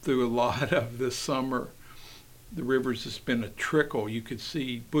Through a lot of this summer, the river's just been a trickle. You could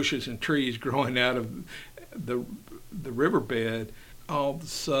see bushes and trees growing out of the riverbed. All of a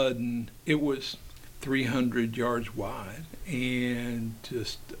sudden, it was 300 yards wide and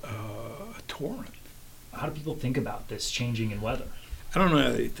just a torrent. How do people think about this changing in weather? I don't know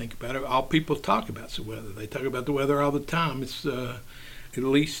how they think about it. All people talk about is the weather. They talk about the weather all the time. It's at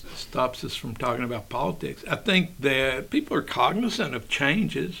least stops us from talking about politics. I think that people are cognizant of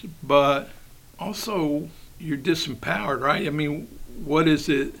changes, but also you're disempowered, right? I mean, what is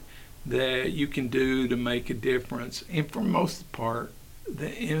it that you can do to make a difference? And for most part,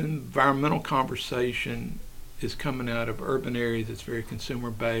 the environmental conversation is coming out of urban areas that's very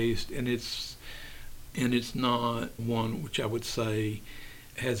consumer-based, and it's not one which I would say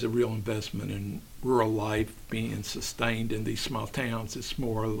has a real investment in rural life being sustained in these small towns. It's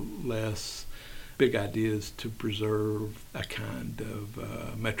more or less big ideas to preserve a kind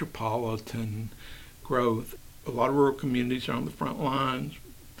of metropolitan growth. A lot of rural communities are on the front lines,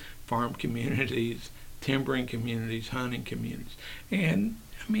 farm communities, timbering communities, hunting communities. And,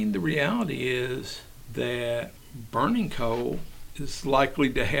 I mean, the reality is that burning coal is likely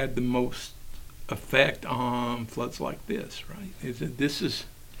to have the most effect on floods like this, right? These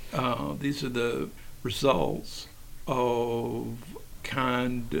are the results of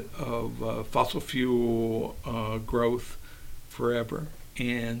kind of fossil fuel growth forever.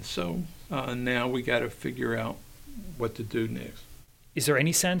 And so now we got to figure out what to do next. Is there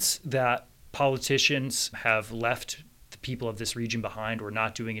any sense that politicians have left the people of this region behind or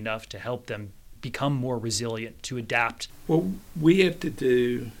not doing enough to help them become more resilient, to adapt? What we have to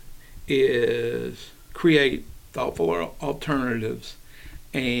do is create thoughtful alternatives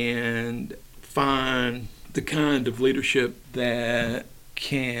and find the kind of leadership that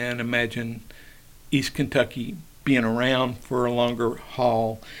can imagine East Kentucky being around for a longer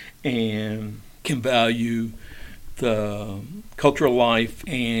haul and can value the cultural life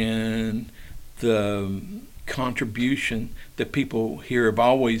and the contribution that people here have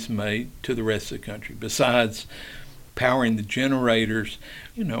always made to the rest of the country. Besides powering the generators,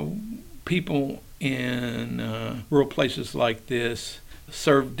 people in rural places like this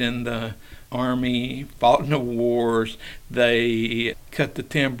served in the Army, fought in the wars, they cut the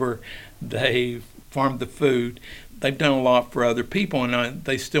timber, they farmed the food. They've done a lot for other people, and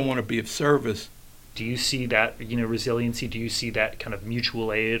they still want to be of service. Do you see that, resiliency? Do you see that kind of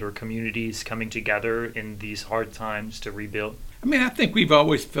mutual aid or communities coming together in these hard times to rebuild? I mean, I think we've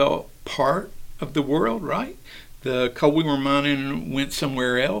always felt part of the world, right? The coal we were mining went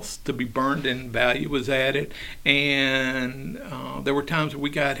somewhere else to be burned and value was added. And there were times we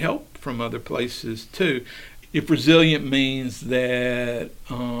got help from other places too. If resilient means that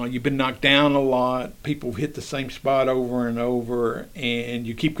you've been knocked down a lot, people hit the same spot over and over, and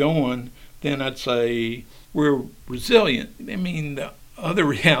you keep going, then I'd say we're resilient. I mean, the other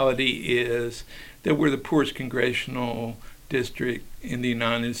reality is that we're the poorest congressional district in the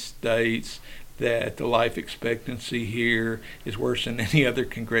United States, that the life expectancy here is worse than any other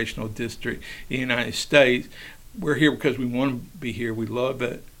congressional district in the United States. We're here because we want to be here. We love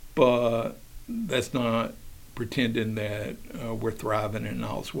it. But that's not pretending that we're thriving and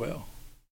all's well.